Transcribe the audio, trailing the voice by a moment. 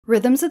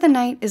Rhythms of the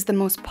Night is the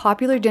most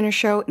popular dinner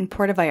show in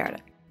Puerto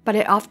Vallarta, but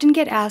I often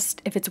get asked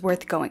if it's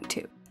worth going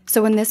to.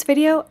 So in this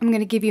video, I'm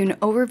going to give you an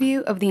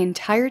overview of the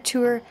entire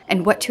tour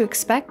and what to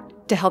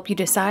expect to help you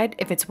decide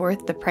if it's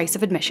worth the price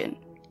of admission,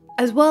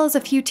 as well as a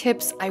few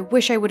tips I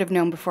wish I would have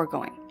known before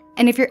going.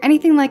 And if you're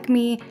anything like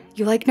me,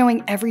 you like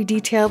knowing every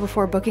detail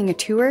before booking a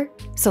tour,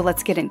 so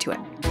let's get into it.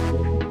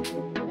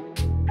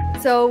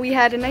 So we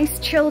had a nice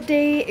chill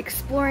day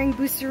exploring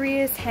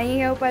Bucerias,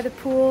 hanging out by the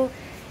pool,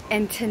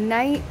 and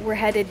tonight we're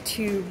headed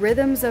to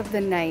Rhythms of the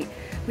Night.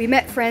 We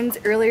met friends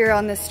earlier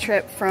on this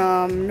trip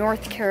from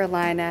North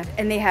Carolina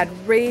and they had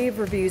rave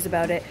reviews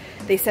about it.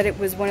 They said it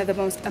was one of the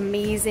most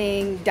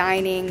amazing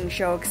dining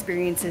show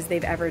experiences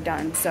they've ever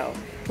done. So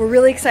we're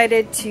really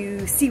excited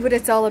to see what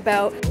it's all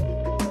about.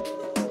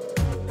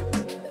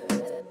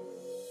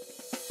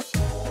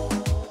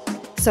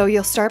 So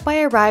you'll start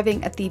by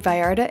arriving at the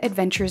Vallarta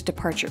Adventures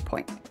departure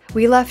point.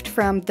 We left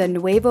from the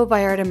Nuevo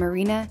Vallarta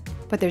Marina,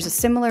 but there's a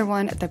similar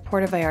one at the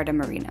Puerto Vallarta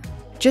Marina.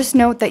 Just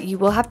note that you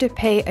will have to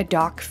pay a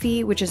dock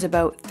fee, which is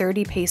about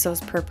 30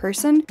 pesos per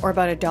person, or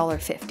about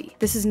 $1.50.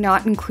 This is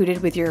not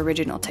included with your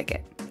original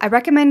ticket. I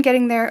recommend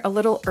getting there a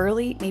little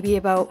early, maybe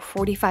about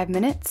 45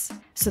 minutes,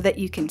 so that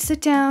you can sit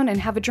down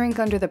and have a drink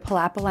under the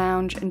Palapa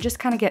Lounge and just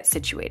kind of get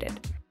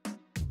situated.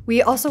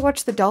 We also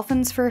watched the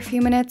dolphins for a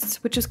few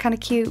minutes, which was kind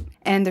of cute,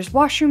 and there's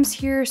washrooms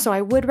here, so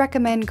I would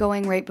recommend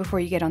going right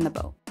before you get on the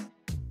boat.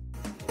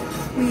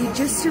 We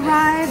just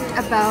arrived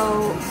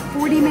about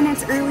 40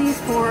 minutes early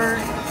for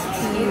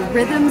the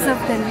Rhythms of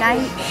the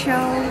Night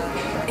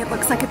show. It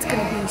looks like it's going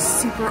to be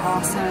super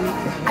awesome.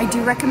 I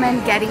do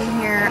recommend getting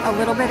here a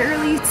little bit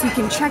early so you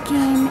can check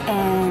in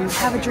and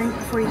have a drink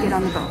before you get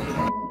on the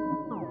boat.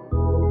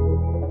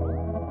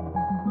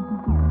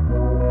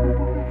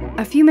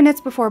 A few minutes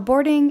before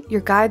boarding,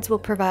 your guides will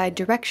provide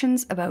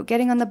directions about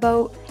getting on the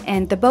boat,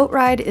 and the boat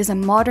ride is a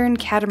modern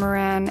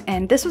catamaran,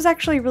 and this was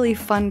actually a really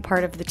fun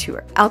part of the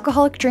tour.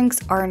 Alcoholic drinks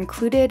are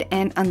included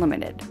and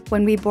unlimited.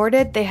 When we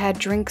boarded, they had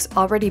drinks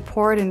already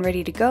poured and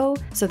ready to go,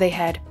 so they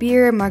had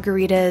beer,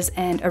 margaritas,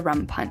 and a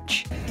rum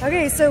punch.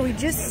 Okay, so we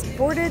just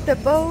boarded the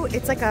boat.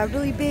 It's like a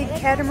really big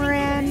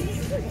catamaran.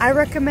 I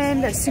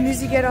recommend as soon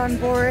as you get on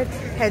board,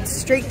 head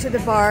straight to the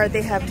bar.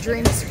 They have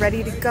drinks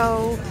ready to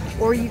go,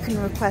 or you can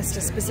request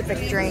a specific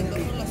drink,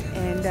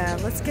 and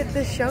let's get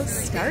this show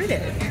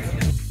started.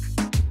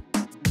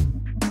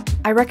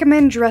 I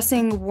recommend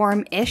dressing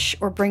warm-ish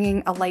or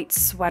bringing a light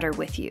sweater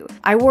with you.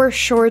 I wore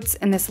shorts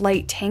and this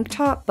light tank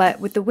top, but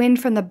with the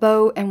wind from the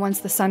boat and once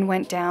the sun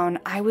went down,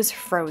 I was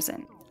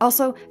frozen.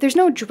 Also, there's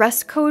no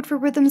dress code for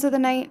Rhythms of the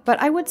Night, but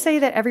I would say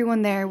that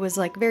everyone there was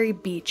like very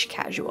beach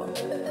casual.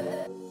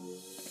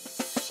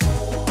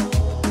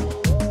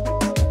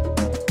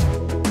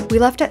 We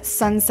left at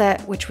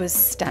sunset, which was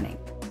stunning.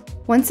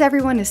 Once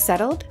everyone is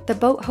settled, the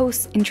boat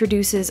host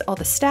introduces all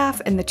the staff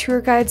and the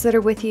tour guides that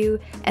are with you,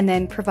 and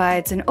then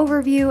provides an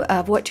overview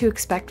of what to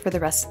expect for the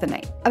rest of the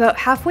night. About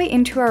halfway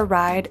into our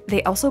ride,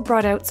 they also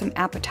brought out some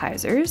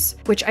appetizers,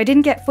 which I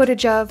didn't get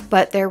footage of,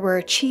 but there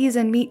were cheese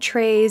and meat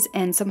trays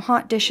and some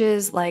hot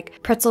dishes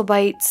like pretzel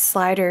bites,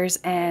 sliders,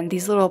 and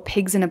these little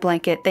pigs in a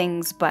blanket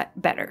things, but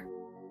better.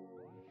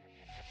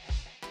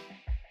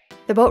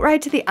 The boat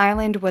ride to the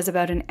island was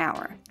about an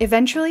hour.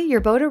 Eventually,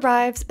 your boat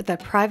arrives at the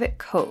private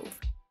cove,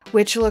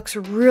 which looks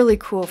really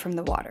cool from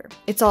the water.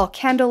 It's all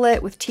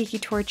candlelit with tiki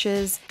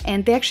torches,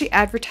 and they actually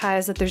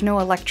advertise that there's no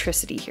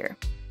electricity here.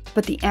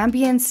 But the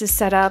ambience is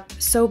set up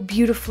so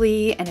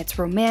beautifully, and it's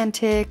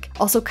romantic,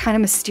 also kind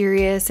of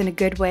mysterious in a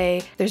good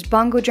way. There's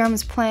bongo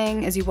drums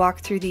playing as you walk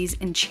through these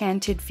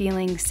enchanted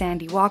feeling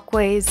sandy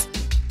walkways.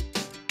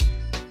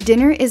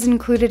 Dinner is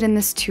included in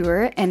this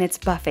tour, and it's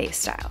buffet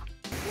style.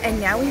 And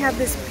now we have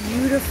this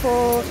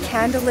beautiful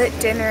candlelit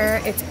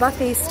dinner. It's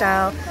buffet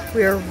style.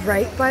 We are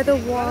right by the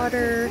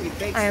water.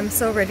 I am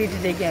so ready to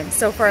dig in.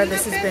 So far,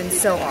 this has been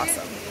so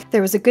awesome.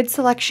 There was a good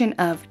selection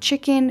of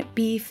chicken,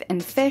 beef,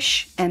 and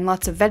fish, and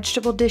lots of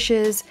vegetable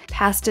dishes,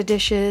 pasta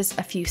dishes,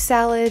 a few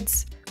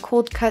salads,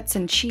 cold cuts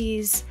and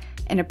cheese,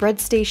 and a bread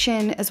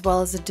station, as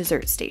well as a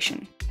dessert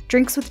station.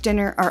 Drinks with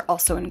dinner are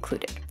also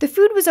included. The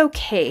food was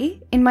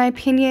okay. In my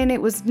opinion,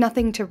 it was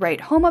nothing to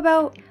write home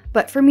about,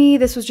 but for me,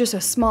 this was just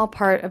a small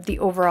part of the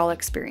overall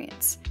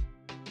experience.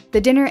 The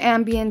dinner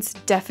ambience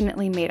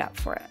definitely made up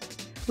for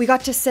it. We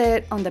got to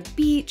sit on the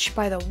beach,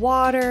 by the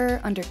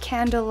water, under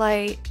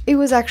candlelight. It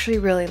was actually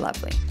really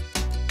lovely.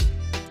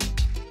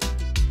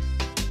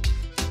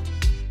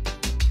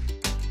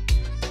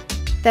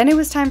 Then it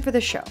was time for the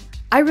show.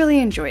 I really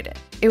enjoyed it.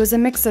 It was a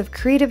mix of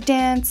creative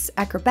dance,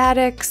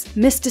 acrobatics,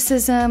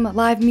 mysticism,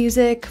 live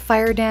music,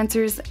 fire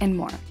dancers, and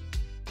more.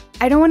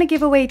 I don't want to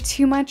give away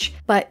too much,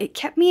 but it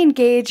kept me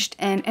engaged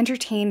and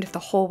entertained the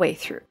whole way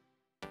through.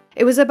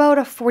 It was about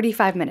a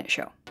 45-minute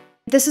show.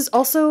 This is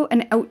also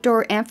an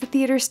outdoor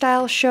amphitheater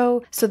style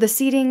show, so the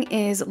seating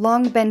is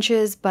long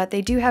benches, but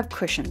they do have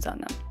cushions on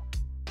them.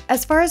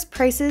 As far as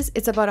prices,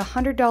 it's about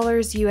 $100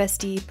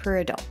 USD per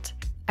adult.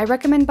 I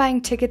recommend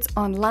buying tickets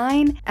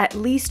online at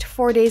least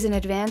 4 days in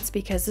advance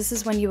because this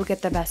is when you will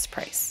get the best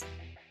price.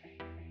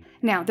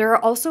 Now, there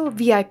are also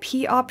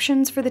VIP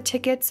options for the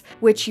tickets,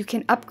 which you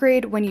can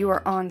upgrade when you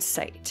are on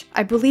site.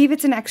 I believe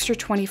it's an extra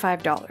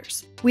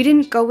 $25. We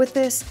didn't go with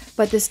this,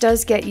 but this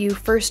does get you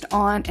first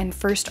on and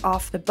first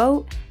off the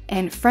boat,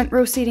 and front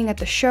row seating at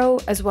the show,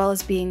 as well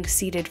as being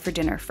seated for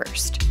dinner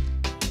first.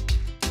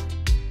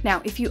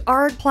 Now, if you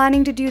are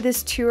planning to do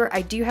this tour,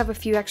 I do have a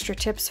few extra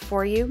tips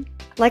for you.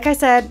 Like I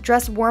said,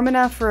 dress warm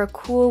enough for a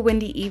cool,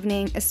 windy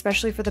evening,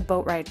 especially for the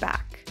boat ride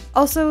back.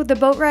 Also, the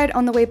boat ride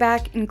on the way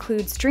back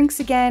includes drinks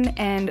again,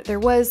 and there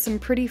was some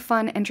pretty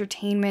fun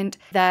entertainment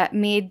that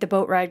made the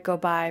boat ride go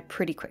by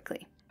pretty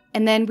quickly.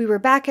 And then we were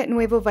back at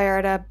Nuevo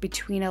Vallarta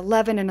between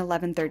 11 and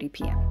 11:30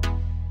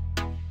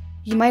 p.m.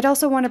 You might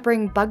also want to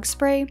bring bug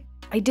spray.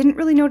 I didn't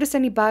really notice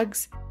any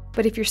bugs,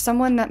 but if you're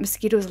someone that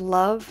mosquitoes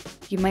love,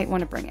 you might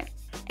want to bring it.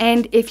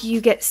 And if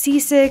you get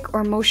seasick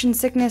or motion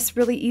sickness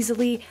really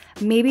easily,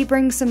 maybe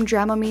bring some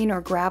Dramamine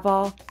or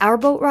Gravol. Our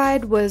boat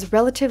ride was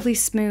relatively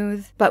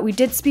smooth, but we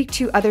did speak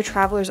to other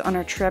travelers on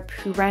our trip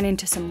who ran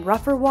into some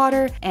rougher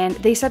water, and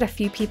they said a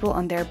few people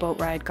on their boat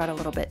ride got a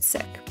little bit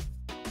sick.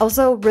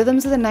 Also,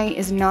 Rhythms of the Night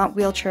is not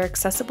wheelchair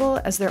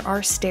accessible as there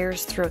are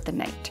stairs throughout the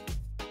night.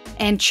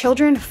 And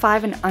children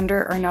 5 and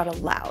under are not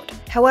allowed.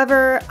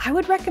 However, I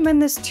would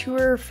recommend this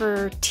tour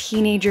for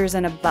teenagers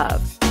and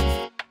above.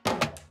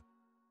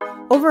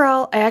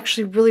 Overall, I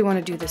actually really want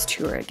to do this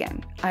tour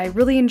again. I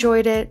really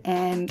enjoyed it,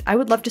 and I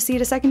would love to see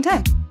it a second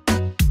time.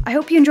 I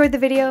hope you enjoyed the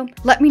video.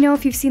 Let me know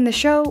if you've seen the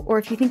show, or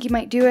if you think you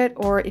might do it,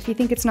 or if you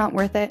think it's not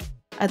worth it.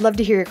 I'd love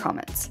to hear your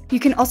comments. You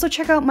can also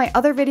check out my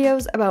other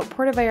videos about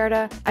Puerto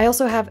Vallarta. I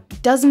also have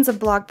dozens of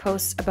blog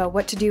posts about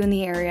what to do in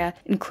the area,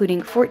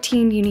 including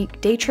 14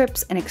 unique day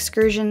trips and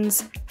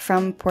excursions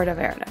from Puerto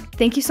Vallarta.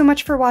 Thank you so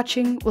much for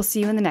watching. We'll see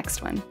you in the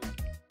next one.